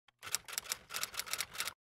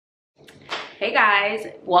Hey guys,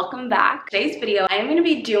 welcome back. Today's video, I am going to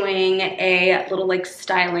be doing a little like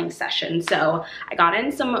styling session. So I got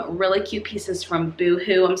in some really cute pieces from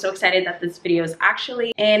Boohoo. I'm so excited that this video is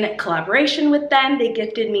actually in collaboration with them. They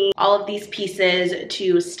gifted me all of these pieces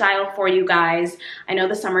to style for you guys. I know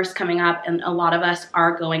the summer's coming up and a lot of us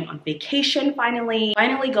are going on vacation finally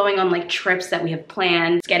going on like trips that we have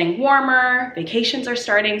planned. It's getting warmer, vacations are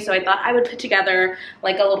starting, so I thought I would put together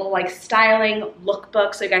like a little like styling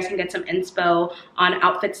lookbook so you guys can get some inspo on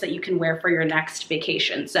outfits that you can wear for your next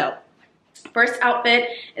vacation. So first outfit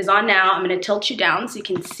is on now. I'm going to tilt you down so you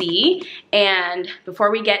can see. And before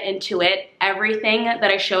we get into it, everything that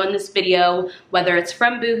I show in this video, whether it's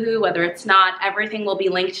from Boohoo, whether it's not, everything will be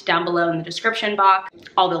linked down below in the description box.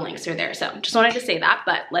 All the links are there. So just wanted to say that,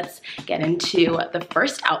 but let's get into the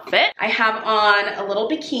first outfit. I have on a little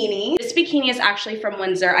bikini. This bikini is actually from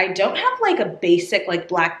Windsor. I don't have like a basic like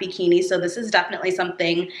black bikini, so this is definitely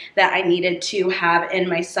something that I needed to have in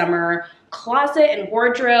my summer closet and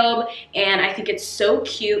wardrobe, and I think it's so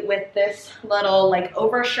cute with this little like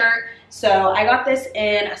overshirt. So I got this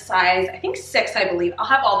in a size, I think 6, I believe. I'll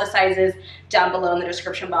have all the sizes down below in the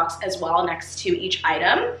description box as well next to each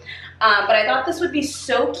item. But I thought this would be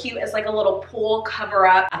so cute as like a little pool cover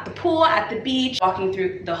up at the pool, at the beach, walking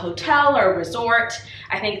through the hotel or resort.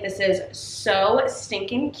 I think this is so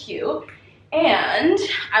stinking cute. And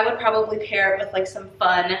I would probably pair it with like some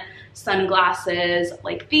fun sunglasses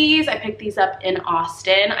like these. I picked these up in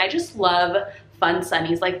Austin. I just love fun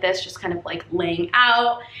sunnies like this, just kind of like laying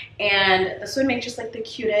out. And this would make just like the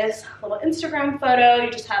cutest little Instagram photo.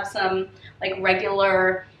 You just have some like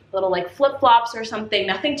regular little like flip-flops or something,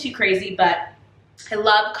 nothing too crazy, but I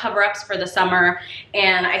love cover-ups for the summer,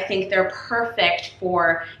 and I think they're perfect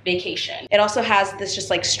for vacation. It also has this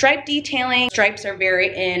just like stripe detailing. Stripes are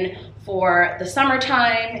very in for the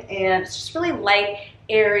summertime, and it's just really light,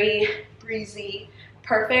 airy, breezy,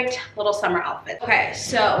 perfect little summer outfit. Okay,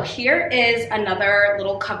 so here is another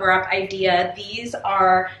little cover-up idea. These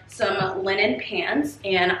are some linen pants,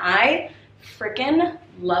 and I freaking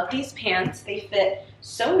love these pants. They fit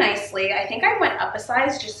so nicely. I think I went up a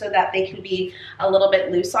size just so that they can be a little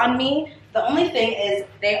bit loose on me. The only thing is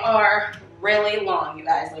they are really long, you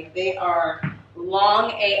guys. Like they are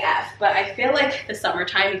long AF, but I feel like the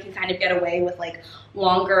summertime you can kind of get away with like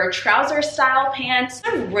longer trouser style pants.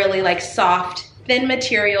 They're really like soft, thin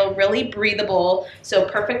material, really breathable, so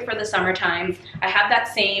perfect for the summertime. I have that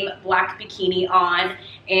same black bikini on,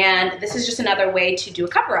 and this is just another way to do a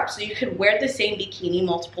cover up. So you could wear the same bikini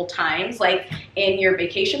multiple times like in your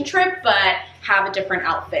vacation trip, but have a different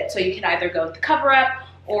outfit. So you can either go with the cover up,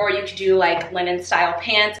 or you could do like linen style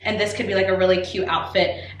pants, and this could be like a really cute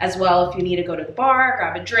outfit as well if you need to go to the bar,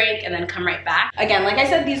 grab a drink, and then come right back. Again, like I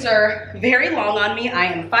said, these are very long on me. I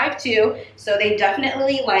am 5'2", so they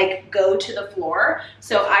definitely like go to the floor.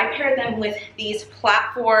 So I pair them with these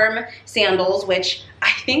platform sandals, which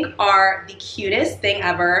I think are the cutest thing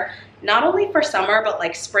ever. Not only for summer, but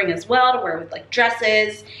like spring as well, to wear with like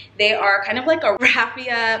dresses. They are kind of like a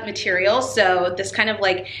raffia material. So this kind of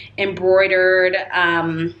like embroidered,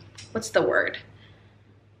 what's the word?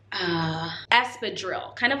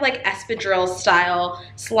 Espadrille, kind of like espadrille style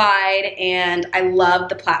slide. And I love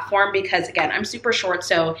the platform because again, I'm super short,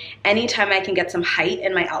 so anytime I can get some height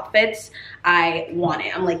in my outfits, I want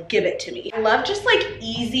it. I'm like, give it to me. I love just like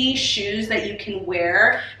easy shoes that you can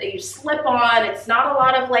wear, that you slip on. It's not a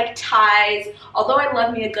lot of like ties, although I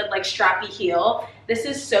love me a good like strappy heel. This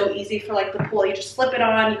is so easy for like the pool. You just slip it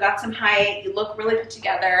on, you got some height, you look really put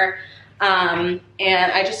together.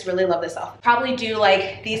 And I just really love this outfit. Probably do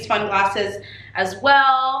like these fun glasses as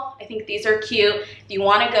well. I think these are cute. If you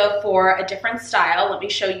want to go for a different style, let me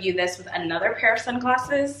show you this with another pair of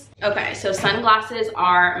sunglasses. Okay, so sunglasses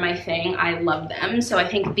are my thing. I love them. So I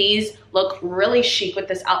think these look really chic with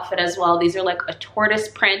this outfit as well. These are like a tortoise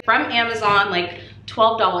print from Amazon, like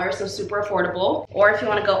 $12, so super affordable. Or if you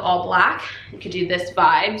want to go all black, you could do this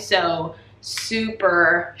vibe. So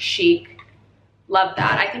super chic. Love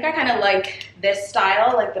that. I think I kind of like this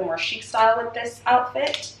style, like the more chic style with this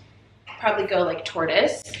outfit. Probably go like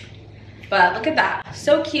tortoise, but look at that.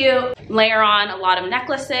 So cute. Layer on a lot of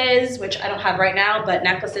necklaces, which I don't have right now, but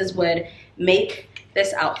necklaces would make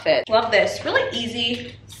this outfit. Love this. Really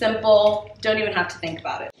easy, simple, don't even have to think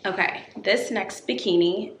about it. Okay, this next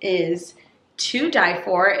bikini is to die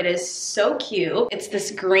for. It is so cute. It's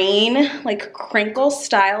this green like crinkle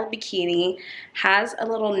style bikini, has a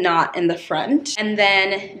little knot in the front, and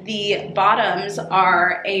then the bottoms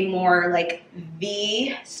are a more like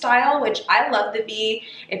V style, which I love the V.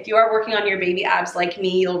 If you are working on your baby abs like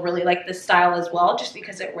me, you'll really like this style as well, just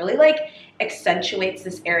because it really like accentuates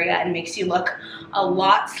this area and makes you look a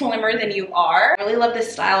lot slimmer than you are. I really love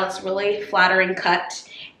this style. It's really flattering cut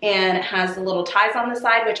and it has the little ties on the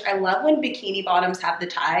side, which I love when bikini bottoms have the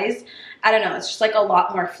ties. I don't know, it's just like a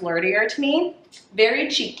lot more flirtier to me. Very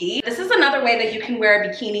cheeky. This is another way that you can wear a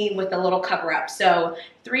bikini with a little cover up. So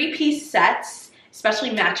 3-piece sets,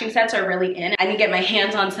 especially matching sets, are really in. I need to get my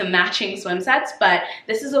hands on some matching swim sets, but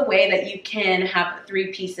this is a way that you can have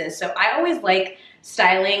 3 pieces. So I always like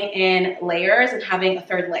styling in layers and having a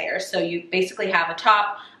 3rd layer. So you basically have a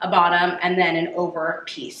top, a bottom, and then an over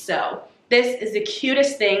piece. So this is the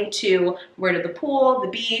cutest thing to wear to the pool, the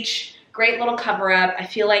beach. Great little cover up. I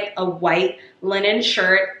feel like a white linen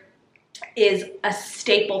shirt is a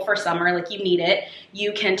staple for summer. Like, you need it.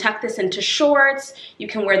 You can tuck this into shorts. You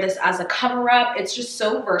can wear this as a cover up. It's just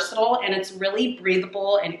so versatile and it's really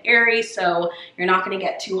breathable and airy, so you're not gonna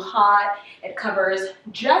get too hot. It covers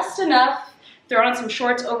just enough. Throw on some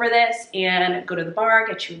shorts over this and go to the bar,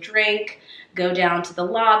 get you a drink, go down to the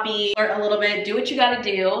lobby, flirt a little bit, do what you gotta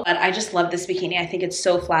do. But I just love this bikini. I think it's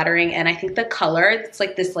so flattering, and I think the color, it's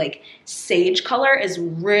like this like sage color, is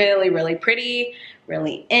really, really pretty,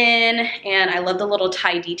 really in, and I love the little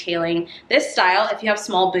tie detailing. This style, if you have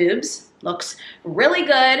small boobs, looks really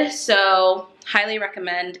good, so highly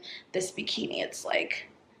recommend this bikini. It's like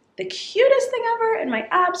the cutest thing ever, and my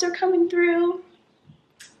abs are coming through.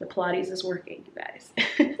 The Pilates is working, you guys.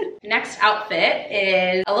 Next outfit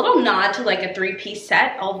is a little nod to like a 3-piece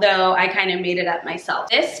set, although I kind of made it up myself.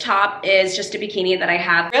 This top is just a bikini that I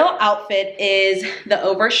have. The real outfit is the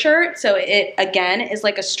overshirt. So it, again, is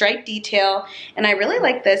like a striped detail. And I really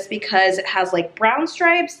like this because it has like brown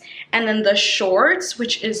stripes, and then the shorts,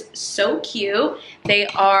 which is so cute. They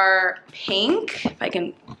are pink. If I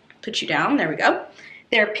can put you down, there we go.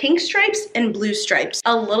 They're pink stripes and blue stripes.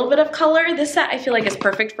 A little bit of color. This set I feel like is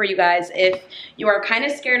perfect for you guys. If you are kind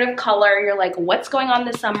of scared of color, you're like, what's going on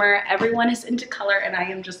this summer? Everyone is into color and I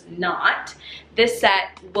am just not. This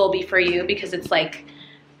set will be for you because it's like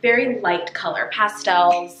very light color,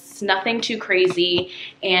 pastels, nothing too crazy,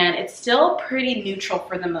 and it's still pretty neutral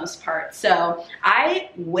for the most part. So I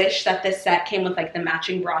wish that this set came with like the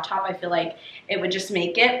matching bra top. I feel like it would just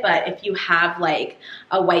make it, but if you have like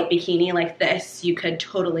a white bikini like this, you could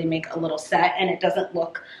totally make a little set and it doesn't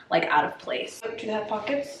look like out of place. Do they have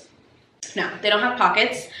pockets? No, they don't have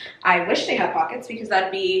pockets. I wish they had pockets because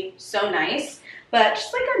that'd be so nice, but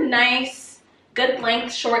just like a nice, good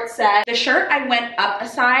length short set. The shirt, I went up a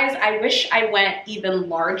size. I wish I went even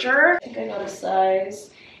larger. I think I got a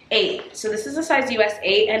size 8. So this is a size US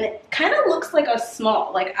 8, and it kind of looks like a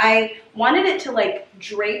small. Like, I wanted it to like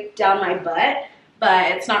drape down my butt,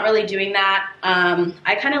 but it's not really doing that.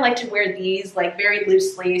 I kind of like to wear these like very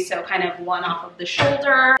loosely, so kind of one off of the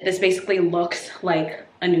shoulder. This basically looks like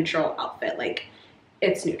a neutral outfit. Like,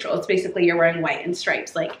 it's neutral. It's basically you're wearing white and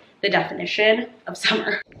stripes, like the definition of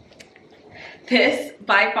summer. This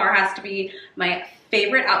by far has to be my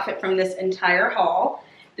favorite outfit from this entire haul.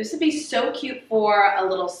 This would be so cute for a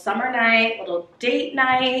little summer night, little date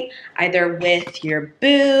night, either with your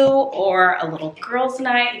boo or a little girls'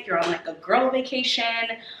 night if you're on like a girl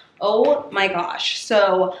vacation. Oh my gosh.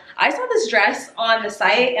 So I saw this dress on the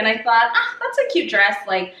site and I thought, ah, that's a cute dress.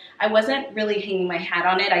 Like, I wasn't really hanging my hat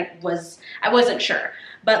on it. I wasn't sure.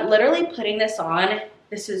 But literally putting this on,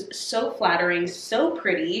 this is so flattering, so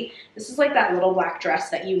pretty. This is like that little black dress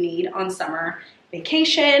that you need on summer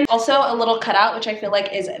vacation. Also a little cutout, which I feel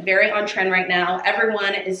like is very on trend right now.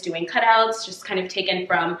 Everyone is doing cutouts, just kind of taken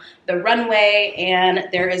from the runway, and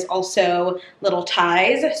there is also little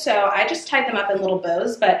ties. So I just tied them up in little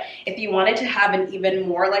bows, but if you wanted to have an even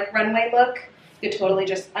more like runway look, you could totally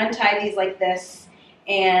just untie these like this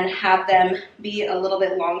and have them be a little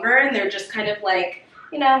bit longer, and they're just kind of like,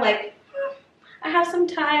 you know, like, I have some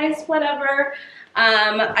ties, whatever.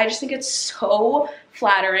 I just think it's so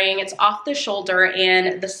flattering. It's off the shoulder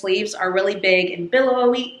and the sleeves are really big and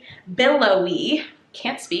billowy,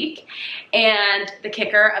 can't speak. And the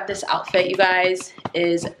kicker of this outfit, you guys,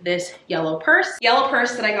 is this yellow purse. Yellow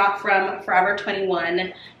purse that I got from Forever 21,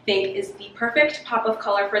 I think is the perfect pop of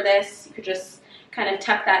color for this. You could just kind of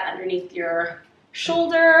tuck that underneath your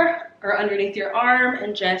shoulder or underneath your arm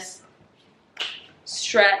and just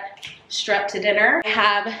strut to dinner. I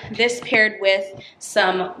have this paired with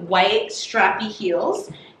some white strappy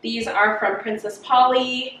heels. These are from Princess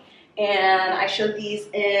Polly, and I showed these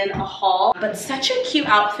in a haul. But such a cute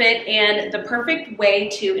outfit and the perfect way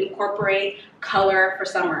to incorporate color for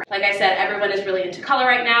summer. Like I said, everyone is really into color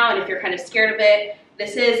right now, and if you're kind of scared of it,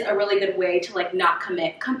 this is a really good way to like not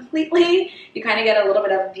commit completely. You kind of get a little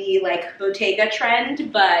bit of the like Bottega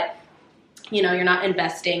trend, but you know, you're not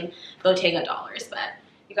investing Bottega dollars, but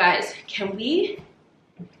You guys, can we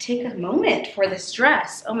take a moment for this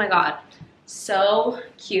dress? Oh my God, so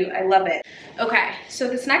cute, I love it. Okay, so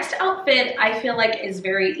this next outfit I feel like is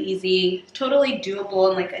very easy, totally doable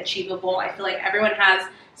and like achievable. I feel like everyone has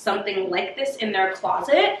something like this in their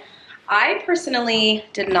closet. I personally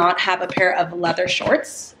did not have a pair of leather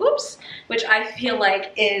shorts, oops, which I feel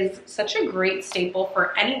like is such a great staple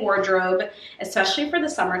for any wardrobe, especially for the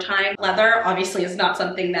summertime. Leather obviously is not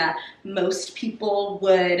something that most people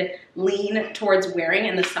would lean towards wearing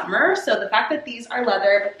in the summer. So the fact that these are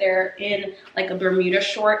leather, but they're in like a Bermuda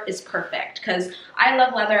short is perfect because I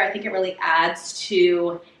love leather. I think it really adds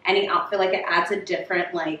to any outfit. Like it adds a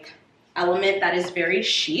different like element that is very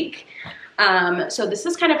chic. So this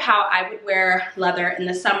is kind of how I would wear leather in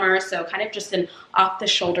the summer. So kind of just an off the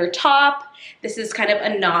shoulder top. This is kind of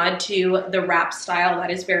a nod to the wrap style that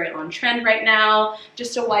is very on trend right now.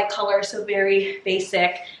 Just a white color, so very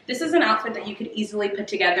basic. This is an outfit that you could easily put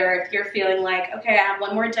together if you're feeling like, okay, I have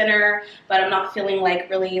one more dinner, but I'm not feeling like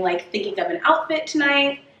really like thinking of an outfit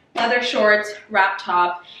tonight. Leather shorts, wrap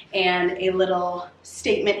top, and a little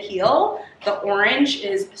statement heel. The orange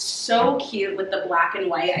is so cute with the black and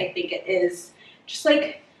white. I think it is just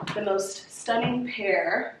like the most stunning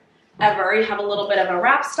pair ever. You have a little bit of a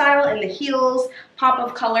wrap style in the heels, pop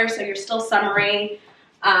of color, so you're still summery,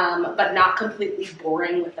 but not completely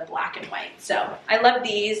boring with the black and white. So I love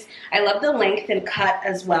these. I love the length and cut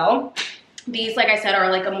as well. These, like I said,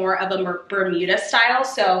 are like a more of a Bermuda style,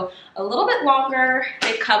 so a little bit longer,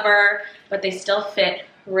 they cover, but they still fit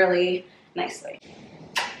really nicely.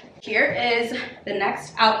 Here is the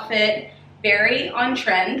next outfit, very on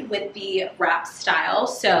trend with the wrap style.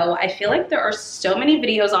 So I feel like there are so many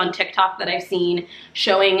videos on TikTok that I've seen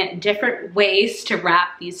showing different ways to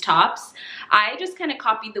wrap these tops. I just kind of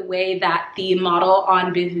copied the way that the model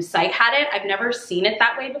on Boohoo's site had it. I've never seen it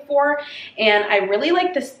that way before. And I really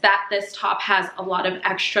like this, that this top has a lot of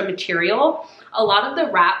extra material. A lot of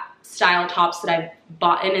the wrap style tops that I've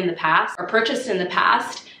bought in the past or purchased in the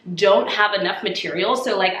past don't have enough material.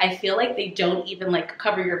 So like, I feel like they don't even like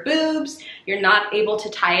cover your boobs. You're not able to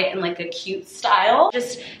tie it in like a cute style.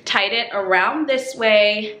 Just tied it around this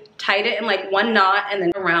way, tied it in like one knot and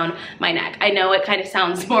then around my neck. I know it kind of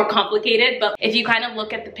sounds more complicated, but if you kind of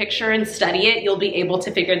look at the picture and study it, you'll be able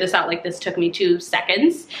to figure this out. Like this took me 2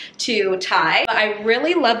 seconds to tie. But I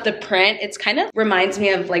really love the print. It's kind of reminds me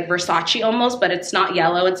of like Versace almost, but it's not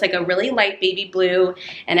yellow. It's like a really light baby blue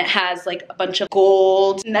and it has like a bunch of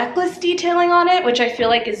gold necklace detailing on it, which I feel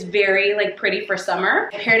like is very like pretty for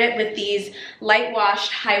summer. I paired it with these light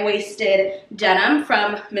washed high-waisted denim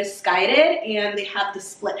from Misguided, and they have the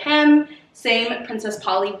split hem, same Princess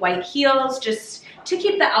Polly white heels, just to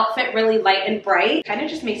keep the outfit really light and bright. Kind of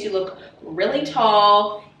just makes you look really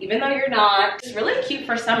tall, even though you're not. It's really cute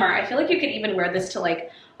for summer. I feel like you could even wear this to like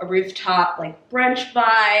a rooftop like brunch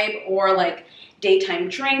vibe or like daytime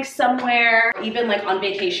drinks somewhere, or even like on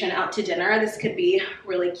vacation out to dinner. This could be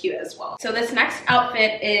really cute as well. So this next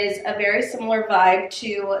outfit is a very similar vibe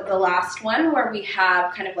to the last one where we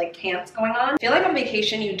have kind of like pants going on. I feel like on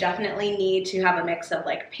vacation you definitely need to have a mix of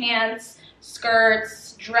like pants,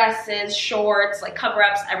 skirts, dresses, shorts, like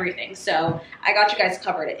cover-ups, everything. So I got you guys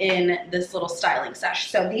covered in this little styling sesh.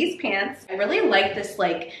 So these pants, I really like this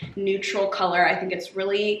like neutral color. I think it's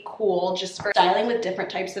really cool just for styling with different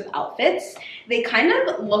types of outfits. They kind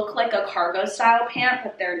of look like a cargo style pant,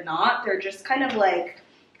 but they're not. They're just kind of like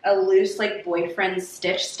a loose like boyfriend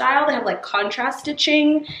stitch style. They have like contrast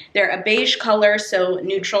stitching. They're a beige color, so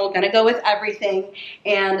neutral, gonna go with everything.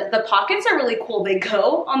 And the pockets are really cool. They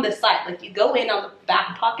go on the side, like you go in on the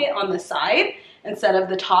back pocket on the side instead of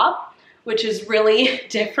the top, which is really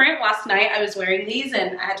different. Last night I was wearing these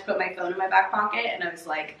and I had to put my phone in my back pocket and I was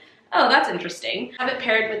like, oh, that's interesting. I have it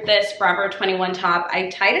paired with this Forever 21 top. I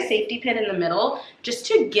tied a safety pin in the middle just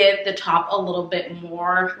to give the top a little bit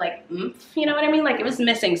more like oomph, you know what I mean? Like it was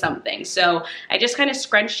missing something. So I just kind of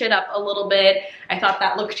scrunched it up a little bit. I thought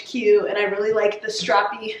that looked cute and I really like the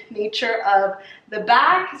strappy nature of the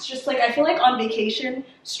back. It's just like, I feel like on vacation,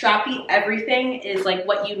 strappy everything is like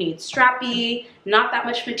what you need. Strappy, not that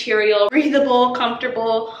much material, breathable,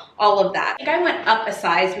 comfortable, all of that. I think I went up a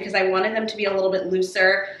size because I wanted them to be a little bit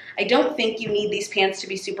looser. I don't think you need these pants to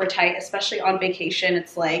be super tight, especially on vacation.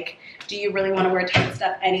 It's like, do you really want to wear tight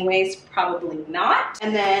stuff anyways? Probably not.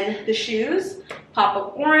 And then the shoes, pop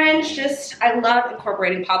of orange. Just, I love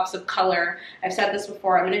incorporating pops of color. I've said this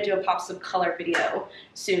before, I'm gonna do a pops of color video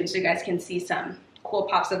soon so you guys can see some cool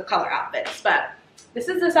pops of color outfits. But this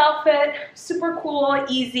is this outfit, super cool,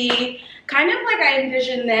 easy. Kind of like I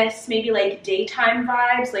envision this, maybe like daytime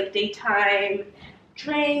vibes, like daytime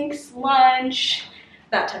drinks, lunch,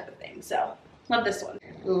 that type of thing. So love this one.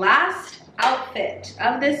 last outfit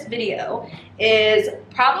of this video is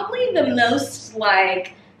probably the most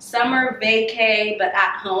like summer vacay but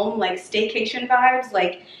at home, like staycation vibes.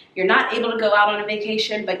 Like you're not able to go out on a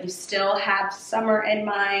vacation but you still have summer in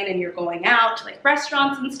mind and you're going out to like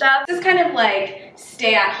restaurants and stuff. This is kind of like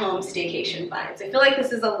stay at home staycation vibes. I feel like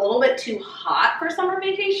this is a little bit too hot for summer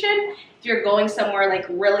vacation if you're going somewhere like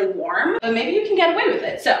really warm, but maybe you can get away with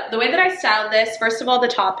it. So the way that I styled this, first of all, the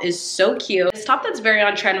top is so cute. This top that's very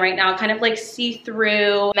on trend right now, kind of like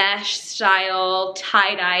see-through mesh style,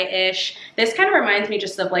 tie-dye-ish. This kind of reminds me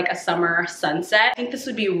just of like a summer sunset. I think this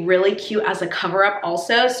would be really cute as a cover up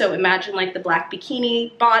also. So imagine like the black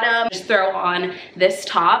bikini bottom, just throw on this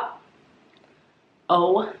top.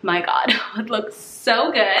 Oh my God, it looks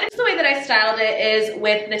so good. The way that I styled it is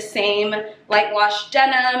with the same light wash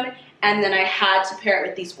denim, and then I had to pair it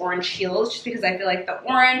with these orange heels just because I feel like the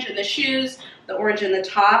orange in the shoes, the orange in the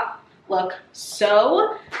top look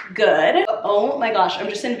so good. Oh my gosh, I'm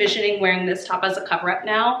just envisioning wearing this top as a cover up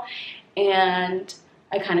now, and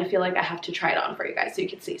I kind of feel like I have to try it on for you guys so you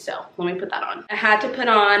can see. So let me put that on. I had to put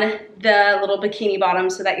on the little bikini bottom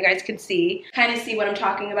so that you guys could see, kind of see what I'm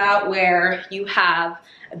talking about, where you have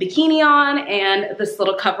a bikini on and this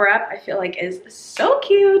little cover up I feel like is so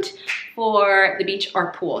cute for the beach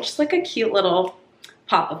or pool. Just like a cute little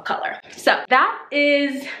pop of color. So that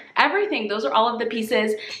is everything. Those are all of the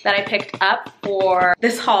pieces that I picked up for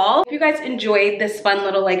this haul. If you guys enjoyed this fun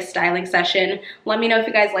little like styling session, let me know if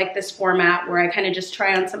you guys like this format where I kind of just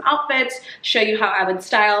try on some outfits, show you how I would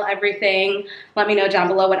style everything. Let me know down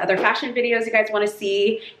below what other fashion videos you guys want to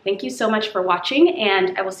see. Thank you so much for watching,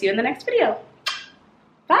 and I will see you in the next video.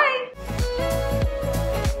 Bye.